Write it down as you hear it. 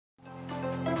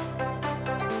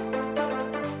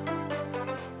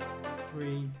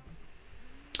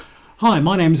Hi,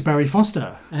 my name's Barry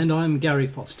Foster. And I'm Gary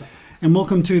Foster. And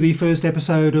welcome to the first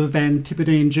episode of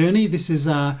Antipodean Journey. This is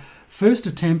our first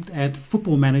attempt at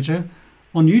Football Manager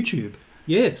on YouTube.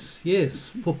 Yes.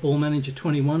 Football Manager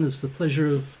 21 is the pleasure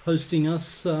of hosting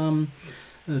us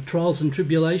trials and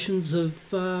tribulations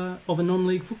of a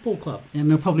non-league football club. And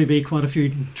there'll probably be quite a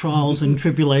few trials and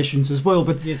tribulations as well.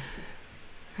 But yeah.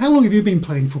 How long have you been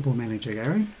playing Football Manager,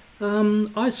 Gary?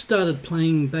 I started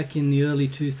playing back in the early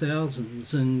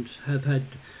 2000s and have had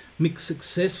mixed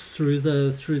success through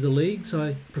the leagues.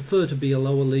 I prefer to be a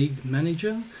lower league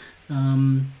manager.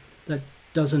 That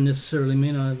doesn't necessarily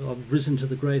mean I've risen to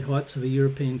the great heights of a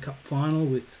European Cup final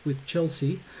with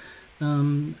Chelsea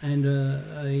and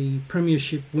a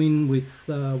Premiership win with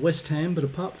West Ham. But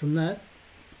apart from that,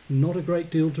 not a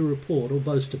great deal to report or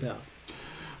boast about.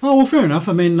 Oh, well, fair enough.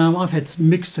 I mean, I've had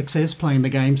mixed success playing the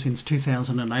game since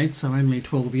 2008, so only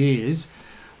 12 years.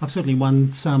 I've certainly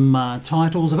won some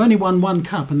titles. I've only won one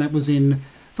cup, and that was in,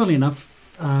 funnily enough,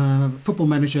 Football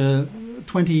Manager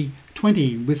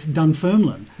 2020 with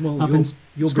Dunfermline. Well,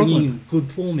 you're bringing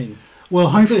good form in. Well,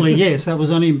 hopefully, yes. That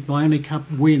was only my only cup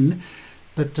win.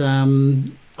 But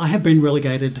I have been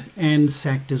relegated and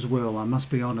sacked as well, I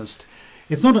must be honest.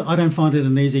 It's not. I don't find it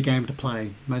an easy game to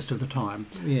play most of the time.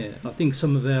 Yeah, I think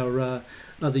some of our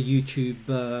other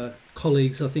YouTube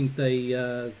colleagues, I think they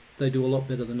do a lot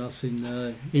better than us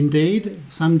in. Indeed,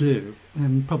 some do,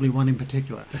 and probably one in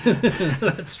particular.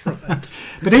 That's right.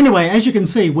 But anyway, as you can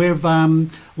see, we've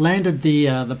landed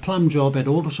the plum job at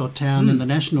Aldershot Town in the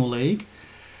National League,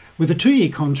 with a 2-year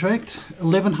contract,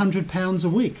 £1,100 a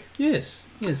week. Yes,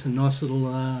 a nice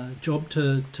little job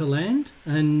to land,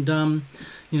 and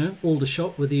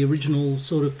Aldershot were the original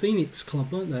sort of Phoenix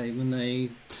club, weren't they? When they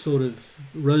sort of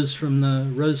rose from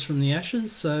the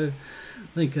ashes. So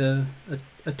I think a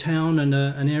town and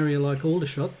an area like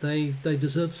Aldershot, they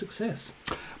deserve success.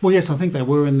 Well, yes, I think they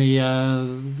were in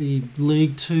the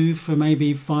League Two for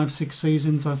maybe 5-6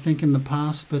 seasons, I think, in the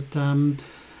past, but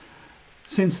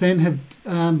since then have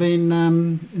been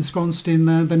ensconced in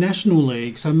the National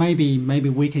League. So maybe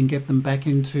we can get them back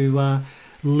into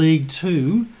League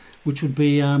Two, which would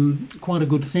be quite a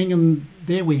good thing. And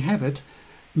there we have it.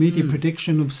 Media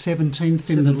prediction of 17th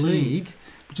in the league,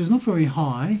 which is not very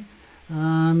high.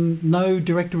 No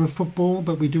director of football,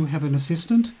 but we do have an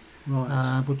assistant,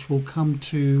 right. Which we'll come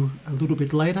to a little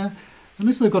bit later.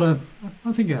 Unless they've got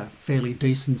I think a fairly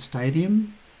decent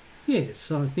stadium.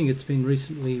 Yes, I think it's been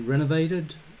recently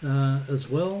renovated as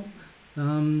well.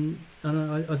 And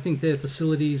I think their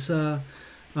facilities are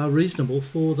reasonable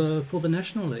for the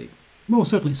National League. Well,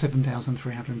 certainly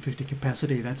 7,350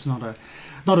 capacity. That's not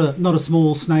a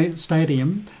small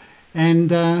stadium, and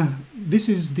this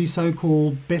is the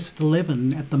so-called best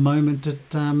 11 at the moment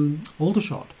at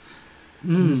Aldershot.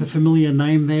 There's a familiar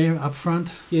name there up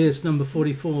front. Yes, number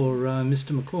 44,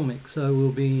 Mr. McCormick. So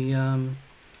we'll be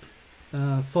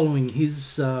following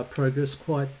his progress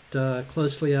quite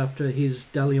closely after his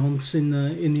dalliance in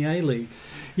the A-League.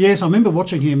 Yes, I remember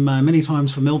watching him many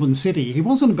times for Melbourne City. He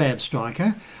wasn't a bad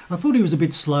striker. I thought he was a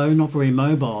bit slow, not very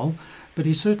mobile, but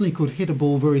he certainly could hit a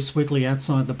ball very sweetly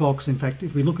outside the box. In fact,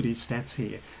 if we look at his stats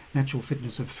here, natural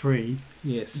fitness of 3,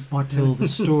 yes, might tell the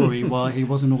story why he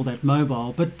wasn't all that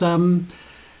mobile. But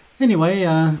anyway,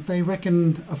 they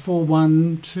reckon a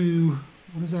 4-1-2...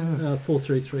 What is that?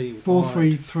 4-3-3.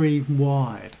 4-3-3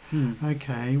 wide.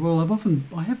 Okay. Well,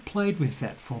 I have played with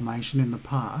that formation in the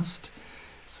past,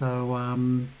 so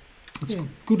it's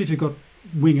good if you've got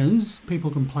wingers.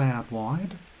 People can play out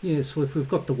wide. Yes. Well, if we've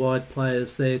got the wide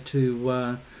players there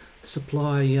to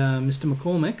supply Mr.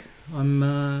 McCormick,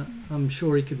 I'm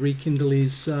sure he could rekindle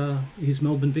his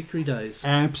Melbourne victory days.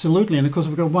 Absolutely, and of course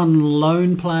we've got one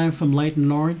lone player from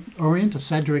Leyton Orient, a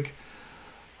Cedric.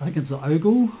 I think it's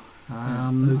Ogle.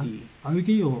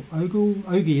 Ogie,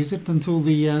 is it, until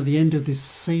the end of this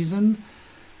season?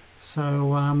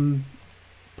 So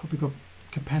probably got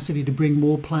capacity to bring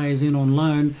more players in on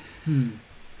loan. And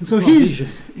so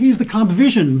here's the club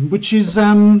vision, which is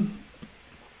a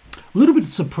little bit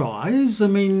of surprise. I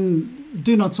mean,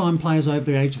 do not sign players over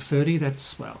the age of 30.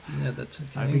 That's okay.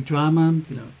 No big drama.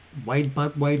 No.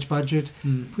 Wage budget,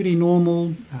 pretty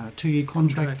normal. 2-year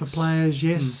contract for players,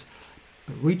 yes.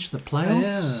 But reach the playoffs.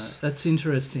 Yeah, that's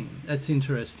interesting.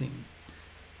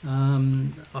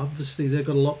 Obviously, they've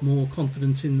got a lot more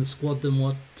confidence in the squad than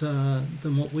what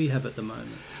we have at the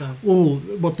moment. So, well,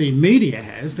 what the media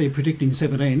has, they're predicting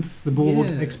 17th. The board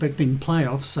expecting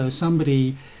playoffs. So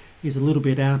somebody is a little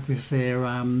bit out with their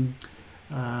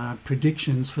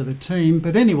predictions for the team.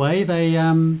 But anyway,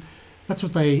 that's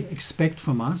what they expect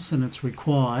from us, and it's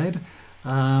required.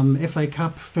 FA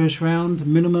Cup first round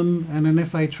minimum and an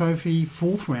FA Trophy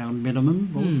fourth round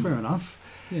minimum. Well, fair enough.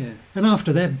 Yeah. And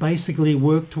after that, basically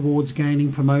work towards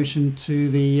gaining promotion to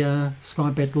the Sky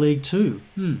Bet League 2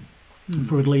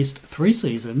 for at least 3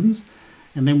 seasons,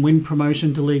 and then win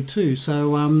promotion to League 2.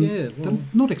 So they're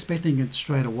not expecting it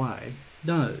straight away.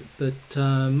 No, but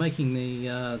making the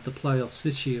playoffs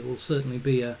this year will certainly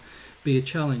be a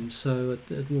challenge. So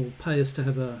it will pay us to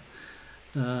have a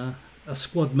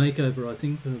squad makeover, I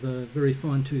think, with a very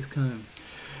fine-tooth comb.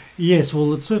 Yes,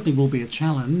 well, it certainly will be a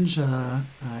challenge, a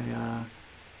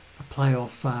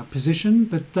playoff position,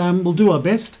 but we'll do our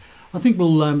best. I think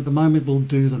we'll, at the moment, we'll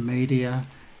do the media,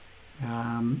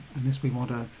 unless we want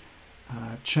to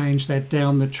change that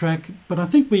down the track. But I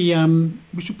think we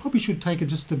should take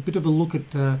just a bit of a look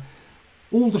at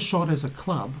Aldershot as a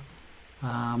club.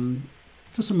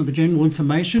 Just some of the general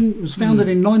information. It was founded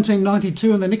in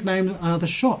 1992, and the nickname are the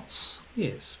Shots.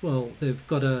 Yes, well,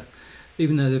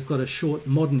 even though they've got a short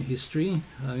modern history,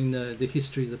 I mean, the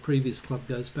history of the previous club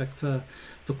goes back for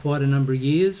quite a number of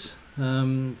years.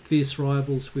 Fierce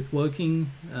rivals with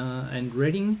Woking and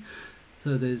Reading,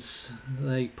 so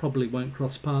they probably won't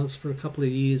cross paths for a couple of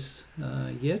years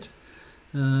yet.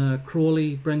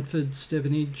 Crawley, Brentford,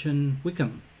 Stevenage and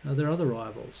Wickham are their other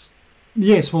rivals.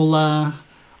 Yes, well, I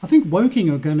think Woking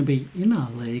are going to be in our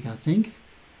league, I think.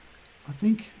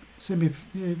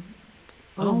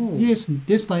 Yes,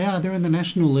 they are. They're in the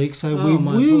National League, so we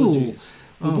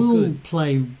will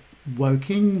play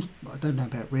Woking. I don't know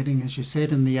about Reading, as you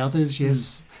said, and the others.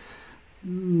 Yes,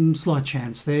 slight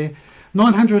chance there.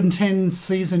 910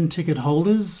 season ticket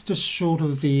holders, just short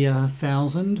of the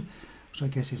 1,000, which I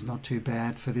guess is not too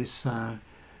bad for this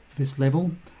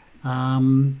level.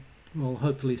 Well,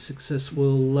 hopefully success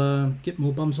will get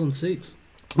more bums on seats.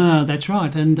 That's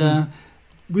right, and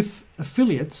with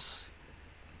affiliates,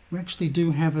 we actually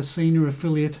do have a senior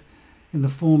affiliate in the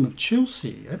form of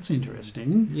Chelsea. That's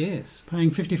interesting. Yes.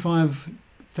 Paying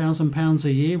 £55,000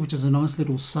 a year, which is a nice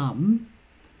little sum.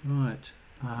 Right.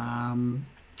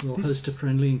 We'll host a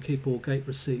friendly and keep all gate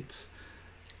receipts.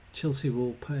 Chelsea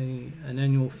will pay an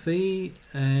annual fee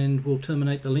and will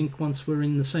terminate the link once we're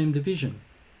in the same division,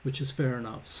 which is fair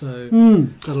enough. So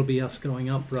that'll be us going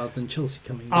up rather than Chelsea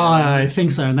coming down. I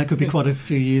think so, and that could be quite a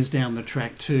few years down the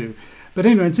track too. But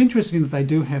anyway, it's interesting that they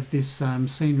do have this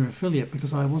senior affiliate,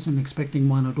 because I wasn't expecting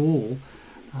one at all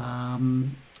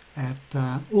at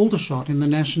Aldershot in the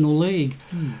National League.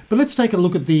 But let's take a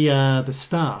look at the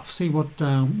staff, see what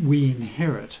we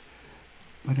inherit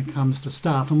when it comes to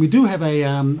staff. And we do have a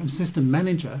assistant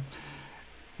manager,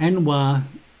 Anwar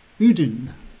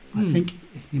Udin, I think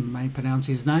you may pronounce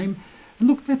his name. And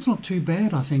look, that's not too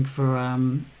bad, I think, for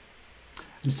an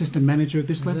assistant manager at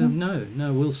this level.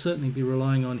 No, we'll certainly be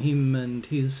relying on him and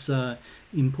his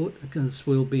input, because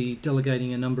we'll be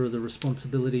delegating a number of the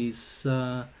responsibilities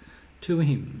to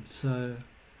him. So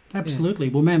absolutely.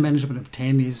 Yeah. Well, man management of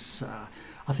 10 is,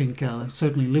 I think,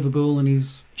 certainly livable, and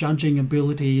his judging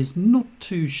ability is not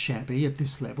too shabby at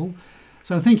this level.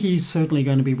 So I think he's certainly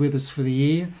going to be with us for the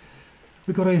year.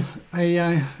 We've got a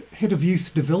head of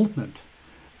youth development,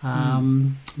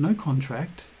 no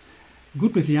contract,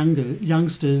 good with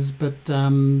youngsters, but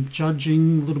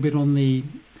judging a little bit on the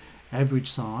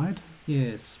average side.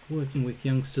 Yes, working with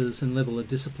youngsters and level of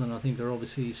discipline, I think, are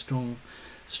obviously strong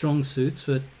suits.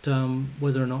 But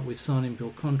whether or not we sign him to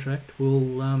a contract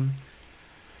will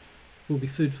be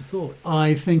food for thought.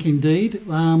 I think indeed.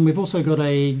 We've also got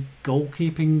a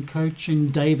goalkeeping coach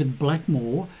in David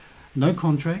Blackmore, no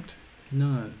contract.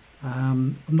 No.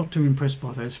 I'm not too impressed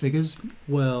by those figures.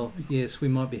 Well, yes, we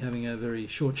might be having a very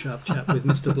short, sharp chat with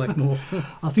Mr. Blackmore.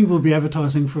 I think we'll be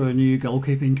advertising for a new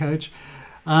goalkeeping coach.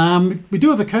 We do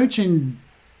have a coach in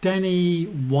Danny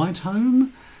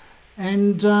Whitehome,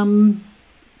 and,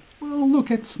 well,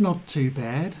 look, it's not too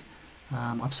bad.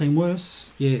 I've seen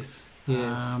worse. Yes,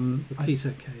 he's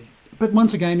okay. But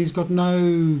once again, he's got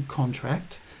no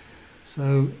contract,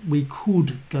 so we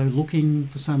could go looking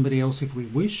for somebody else if we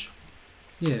wish.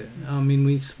 Yeah, I mean,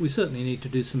 we certainly need to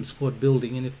do some squad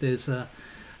building, and if there's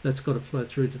that's got to flow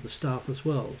through to the staff as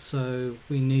well. So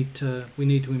we need to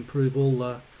improve all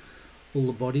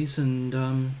the bodies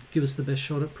and give us the best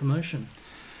shot at promotion.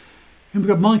 And we've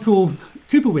got Michael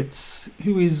Kupowitz,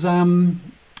 who is a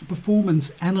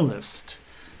performance analyst,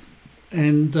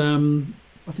 and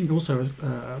I think also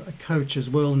a coach as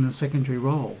well in a secondary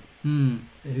role.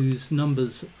 Whose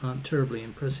numbers aren't terribly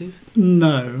impressive.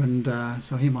 No, and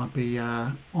so he might be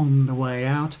on the way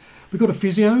out. We've got a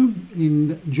physio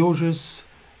in Georges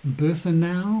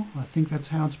Berthenau. I think that's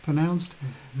how it's pronounced.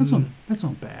 That's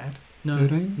not bad. No,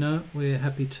 13? no, we're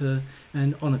happy to,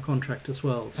 and on a contract as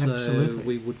well. So Absolutely.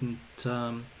 we wouldn't.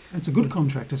 It's a good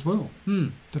contract as well,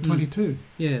 to 22.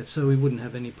 Yeah, so we wouldn't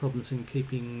have any problems in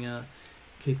keeping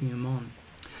him on.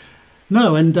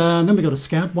 No, and then we got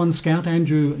one scout,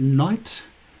 Andrew Knight,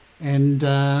 and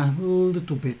a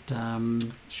little bit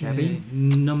shabby.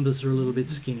 Yeah, numbers are a little bit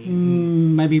skinny.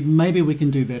 Maybe we can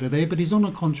do better there, but he's on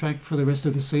a contract for the rest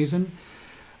of the season.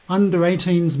 Under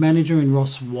 18s manager in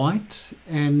Ross White,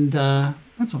 and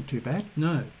that's not too bad.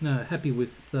 No, happy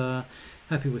with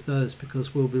those,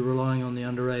 because we'll be relying on the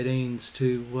under 18s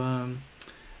to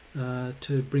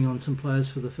bring on some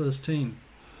players for the first team.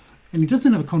 And he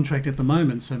doesn't have a contract at the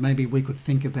moment, so maybe we could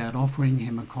think about offering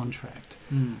him a contract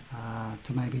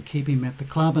to maybe keep him at the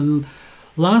club. And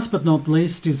last but not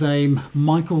least is a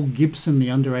Michael Gibson, the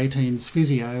under 18s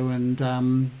physio,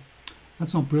 and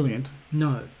that's not brilliant.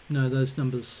 No, those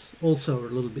numbers also are a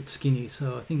little bit skinny,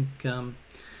 so I think,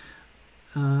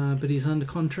 but he's under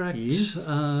contract. He is.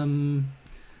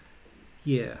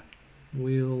 Yeah,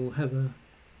 we'll have a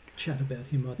chat about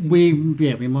him, I think. We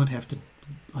might have to,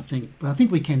 I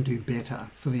think we can do better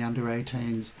for the under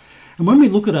 18s. And when we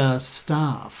look at our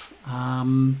staff,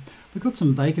 we've got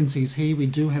some vacancies here. We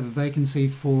do have a vacancy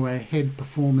for a head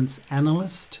performance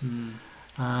analyst,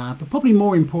 but probably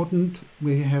more important,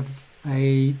 we have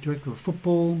a director of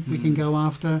football we can go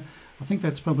after. I think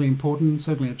that's probably important,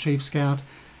 certainly a chief scout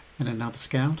and another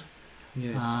scout.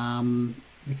 Yes.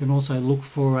 We can also look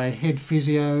for a head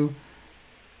physio,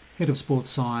 head of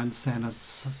sports science and a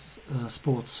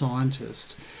sports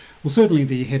scientist. Well, certainly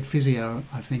the head physio,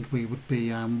 I think we would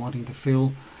be wanting to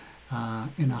fill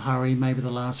in a hurry. Maybe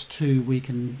the last two we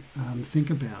can think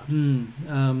about.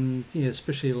 Yeah,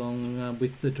 especially along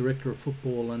with the director of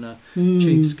football and a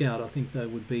chief scout. I think they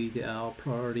would be our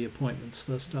priority appointments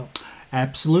first up.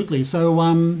 Absolutely. So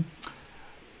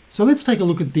let's take a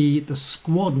look at the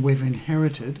squad we've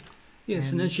inherited.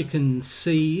 Yes, and as you can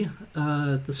see,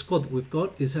 the squad that we've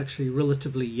got is actually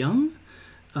relatively young,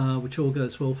 which all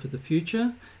goes well for the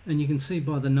future. And you can see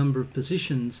by the number of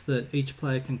positions that each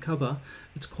player can cover,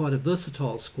 it's quite a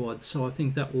versatile squad. So I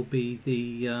think that will be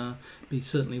be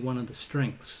certainly one of the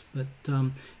strengths. But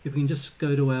if we can just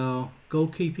go to our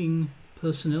goalkeeping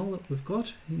personnel that we've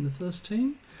got in the first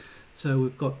team. So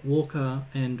we've got Walker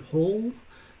and Hall.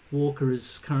 Walker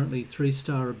is currently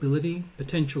 3-star ability,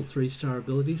 potential 3-star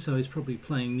ability, so he's probably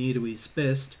playing near to his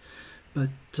best.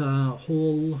 But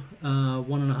Hall,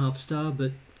 1.5 star,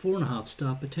 but 4.5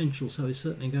 star potential, so he's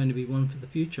certainly going to be one for the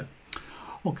future.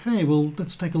 Okay, well,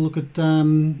 let's take a look at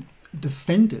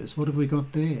defenders. What have we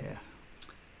got there?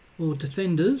 Well,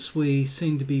 defenders, we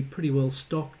seem to be pretty well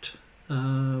stocked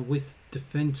with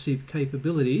defensive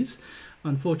capabilities.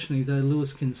 Unfortunately, though,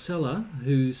 Lewis Kinsella,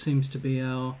 who seems to be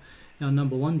our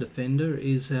number one defender,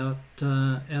 is out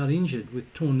injured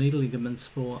with torn knee ligaments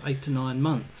for 8 to 9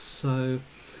 months. So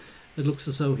it looks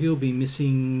as though he'll be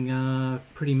missing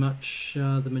pretty much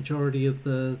the majority of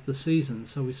the season.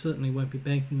 So we certainly won't be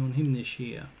banking on him this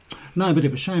year. No, a bit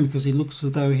of a shame, because he looks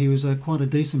as though he was quite a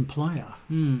decent player.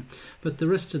 But the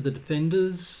rest of the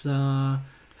defenders,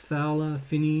 Fowler,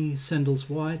 Finney,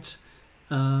 Sandals-White,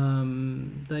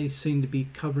 they seem to be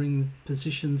covering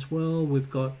positions well.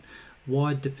 We've got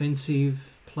wide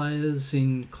defensive players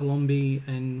in Colombi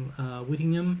and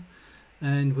Whittingham,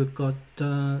 and we've got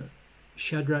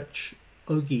Shadrach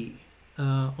Ogie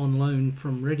on loan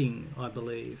from Reading, I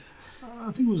believe.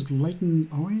 I think it was Leighton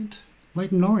Orient.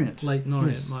 Leighton Orient,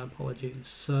 yes. My apologies.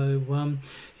 So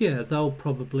yeah, he'll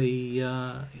probably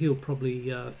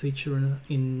feature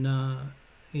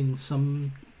in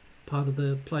some part of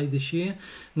the play this year.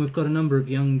 And we've got a number of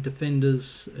young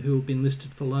defenders who have been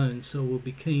listed for loan, so we'll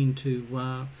be keen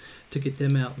to get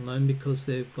them out on loan, because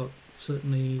they've got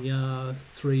certainly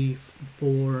 3,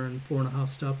 4 and 4.5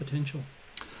 star potential.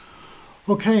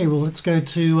 Okay, well, let's go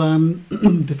to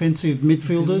defensive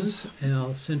midfielders.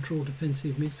 Our central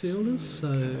defensive midfielders. So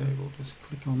we'll just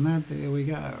click on that. There we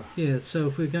go. Yeah, so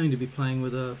if we're going to be playing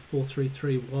with a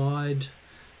 4-3-3 wide,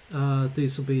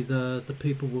 these will be the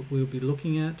people that we'll be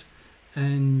looking at.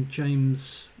 And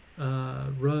James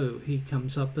Rowe, he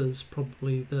comes up as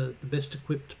probably the best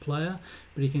equipped player,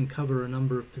 but he can cover a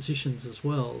number of positions as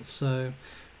well. So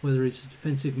whether he's a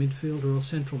defensive midfielder or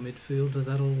central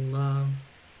midfielder,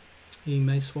 he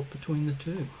may swap between the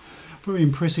two. Very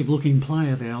impressive looking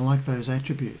player there. I like those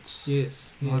attributes.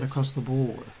 Yes. Right across the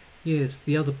board. Yes,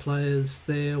 the other players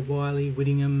there, Wiley,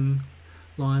 Whittingham,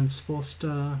 Lyons,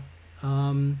 Foster,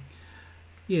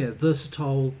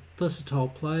 versatile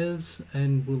players,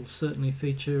 and will certainly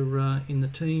feature in the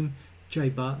team. Jay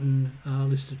Barton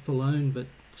listed for loan, but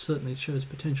certainly shows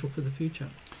potential for the future.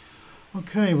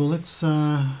 Okay, well let's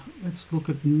look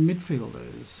at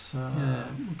midfielders.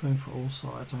 We'll go for all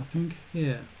sides, I think.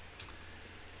 Yeah.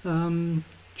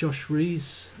 Josh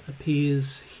Rees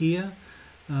appears here,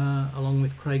 along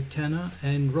with Craig Tanner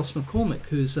and Ross McCormick,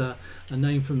 who's a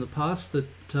name from the past that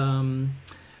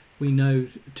we know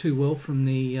too well from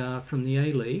the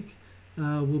A-League.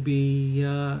 We'll be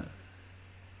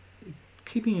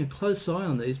keeping a close eye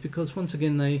on these because once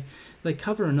again they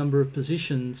cover a number of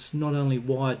positions, not only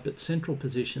wide but central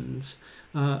positions,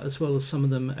 as well as some of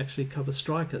them actually cover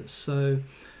strikers. So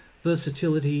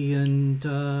versatility and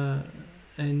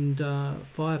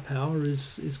firepower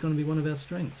is going to be one of our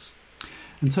strengths.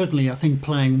 And certainly I think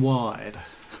playing wide.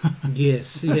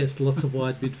 yes, lots of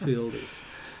wide midfielders.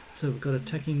 So we've got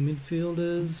attacking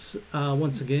midfielders.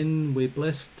 Once again, we're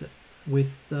blessed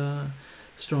with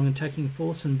strong attacking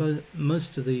force, and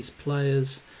most of these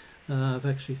players have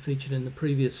actually featured in the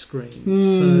previous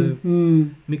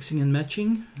screen. Mixing and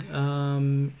matching.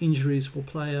 Injuries will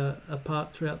play a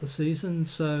part throughout the season,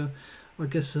 so I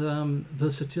guess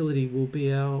versatility will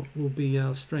be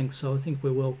our strength. So I think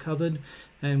we're well covered,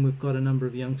 and we've got a number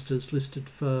of youngsters listed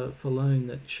for loan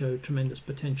that show tremendous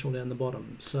potential down the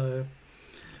bottom. So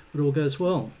it all goes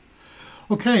well.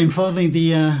 Okay, and finally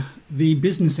the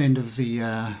business end of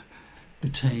the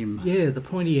team. Yeah, the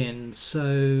pointy end.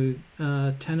 So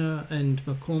Tanner and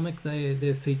McCormick,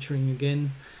 they're featuring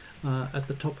again at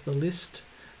the top of the list.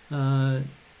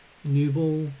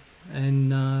 Newball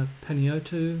and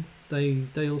Paniotu,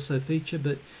 they also feature,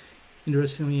 but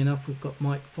interestingly enough, we've got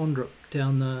Mike Fondrup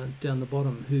down the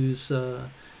bottom, he's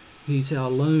our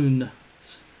lone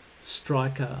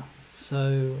striker.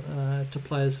 So to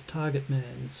play as a target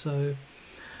man. So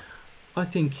I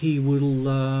think he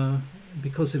will,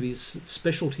 because of his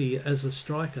specialty as a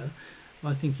striker,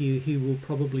 I think he will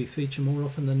probably feature more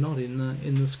often than not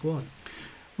in the squad.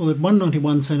 Well, at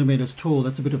 191 centimetres tall,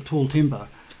 that's a bit of tall timber.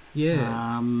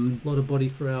 Yeah, a lot of body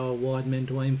for our wide men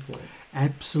to aim for.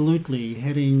 Absolutely,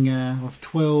 heading of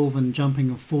 12 and jumping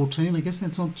of 14. I guess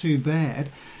that's not too bad.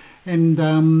 And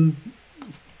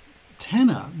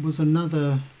Tanner was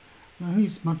another. No,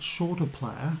 he's a much shorter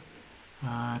player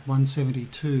at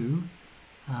 172.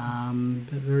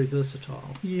 But very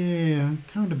versatile. Yeah,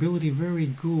 current ability very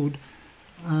good.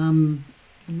 And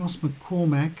Ross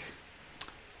McCormack.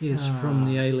 Yes, from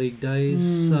the A-League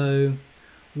days. So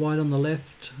wide on the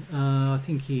left. I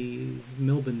think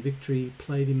Melbourne Victory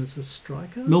played him as a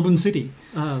striker. Melbourne City.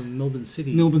 Melbourne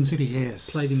City. Melbourne City, yes.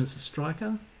 Played him as a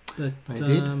striker. But, they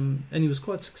did. And he was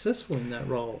quite successful in that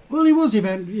role. Well, he was. If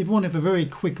you want to have a very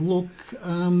quick look,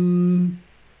 I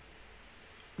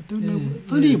don't know.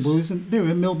 Funny, yes. wasn't there?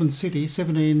 At Melbourne City,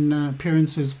 17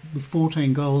 appearances with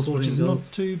 14 goals, 14 which is goals.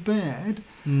 not too bad.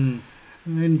 And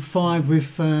then 5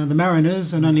 with the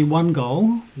Mariners and only 1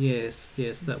 goal. Yes,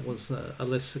 that was a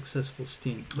less successful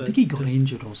stint. I think he got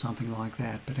injured or something like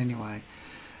that. But anyway,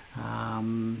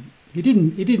 he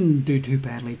didn't do too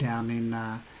badly down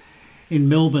in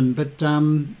Melbourne. But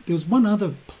there was one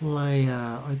other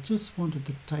player I just wanted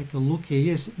to take a look here.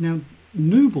 Yes, now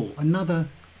Newball, another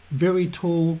very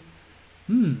tall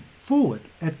forward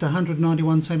at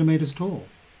 191 centimetres tall.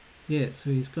 Yeah, so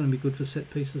he's going to be good for set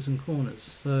pieces and corners.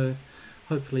 So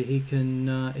hopefully he can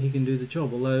do the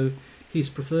job. Although his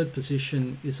preferred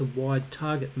position is a wide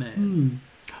target man.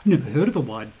 I've never heard of a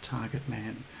wide target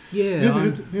man. Yeah, you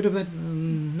ever heard of that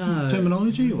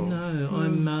terminology? Or?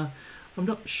 No, I'm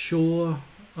not sure.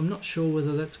 I'm not sure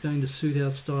whether that's going to suit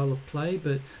our style of play,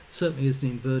 but certainly as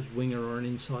an inverted winger or an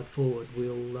inside forward,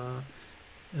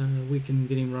 we can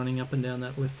get him running up and down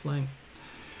that left flank.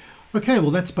 Okay,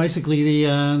 well that's basically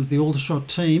the Aldershot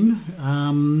team.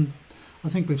 I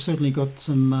think we've certainly got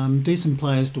some decent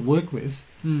players to work with,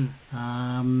 and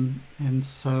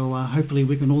so hopefully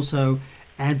we can also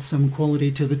add some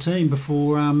quality to the team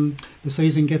before the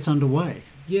season gets underway.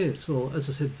 Yes, well, as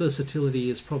I said, versatility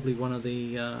is probably one of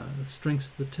the strengths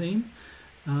of the team,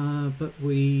 but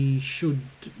we should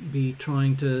be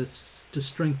trying to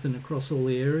strengthen across all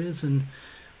the areas, and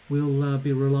we'll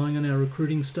be relying on our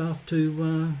recruiting staff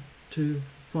to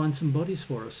find some bodies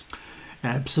for us.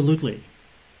 Absolutely.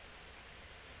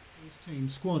 This team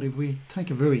squad, if we take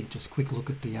a very just quick look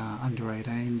at the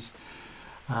under-18s,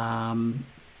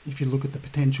 if you look at the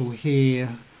potential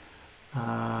here,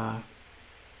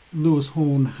 Lewis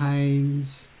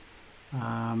Horn-Haynes,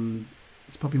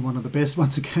 he's probably one of the best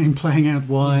once again playing out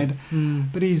wide,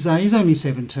 but he's only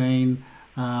 17.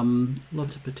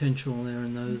 Lots of potential there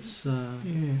in those.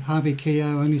 Harvey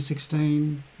Keogh, only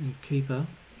 16. And keeper.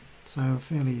 So a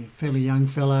fairly young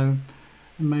fellow.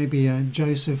 And maybe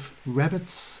Joseph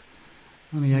Rabbits,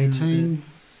 only 18.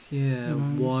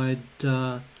 Wide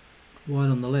wide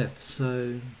on the left,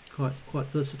 so quite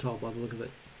versatile by the look of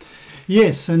it.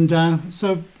 Yes, and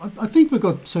so I think we've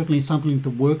got certainly something to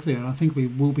work there, and I think we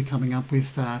will be coming up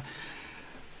with a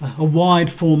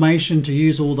wide formation to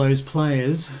use all those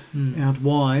players out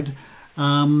wide.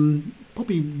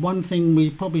 Probably one thing we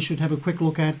probably should have a quick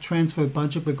look at, transfer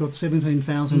budget. We've got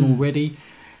 17,000 already,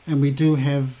 and we do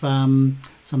have some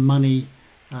money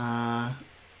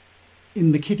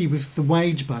in the kitty with the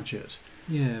wage budget.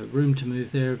 Yeah, room to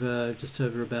move there of just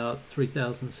over about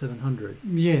 3,700.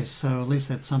 Yes, so at least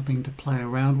that's something to play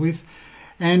around with.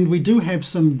 And we do have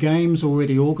some games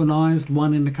already organised,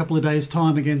 one in a couple of days'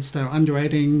 time against our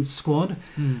under-18 squad,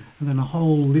 and then a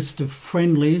whole list of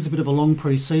friendlies, a bit of a long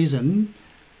pre-season.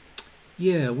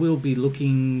 Yeah, we'll be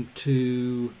looking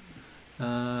to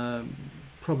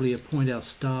probably appoint our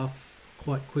staff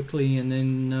quite quickly, and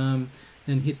then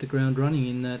hit the ground running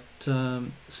in that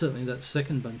certainly that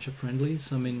second bunch of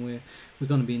friendlies. I mean, we're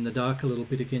going to be in the dark a little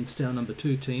bit against our number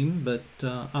 2 team, but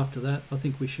after that, I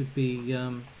think we should be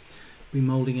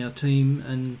moulding our team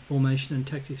and formation and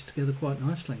tactics together quite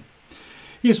nicely.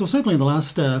 Yes, well, certainly the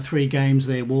last 3 games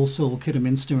there, Walsall,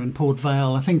 Kidderminster and Port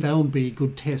Vale, I think they'll be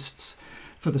good tests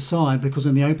for the side, because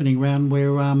in the opening round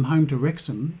we're home to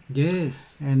Wrexham.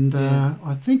 Yes. And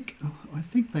I think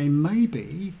they may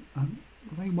be... Are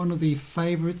they one of the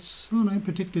favourites? Oh no,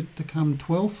 predicted to come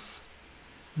 12th.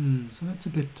 So that's a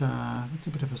bit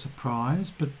of a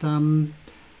surprise. But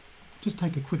just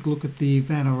take a quick look at the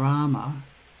Vanarama.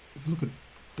 If you look at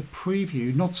the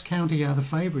preview, Notts County are the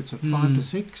favourites at 5 to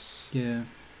 6. Yeah.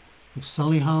 With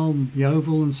Solihull,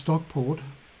 Yeovil, and Stockport.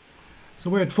 So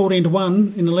we're at 14 to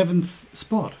 1 in 11th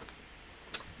spot.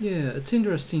 Yeah, it's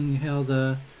interesting how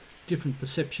the different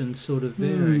perceptions sort of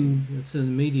vary. So the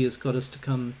media's got us to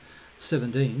come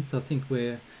 17th. I think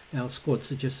our squad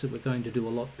suggests that we're going to do a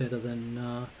lot better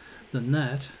than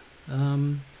that.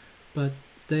 But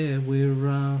there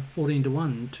we're 14 to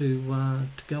 1 to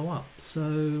go up.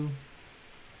 So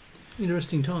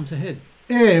interesting times ahead.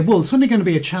 Yeah, well, it's certainly going to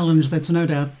be a challenge. That's no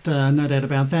doubt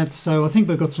about that. So I think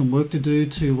we've got some work to do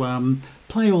to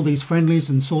play all these friendlies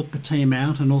and sort the team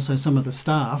out, and also some of the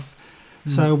staff.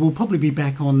 So we'll probably be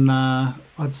back on,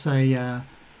 I'd say,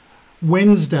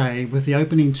 Wednesday with the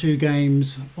opening 2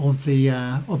 games of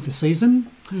the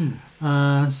season.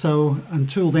 So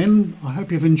until then, I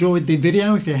hope you've enjoyed the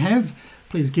video. If you have,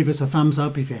 please give us a thumbs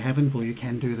up. If you haven't, well, you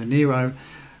can do the Nero.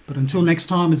 But until next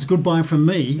time, it's goodbye from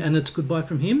me. And it's goodbye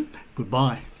from him.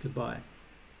 Goodbye. Goodbye.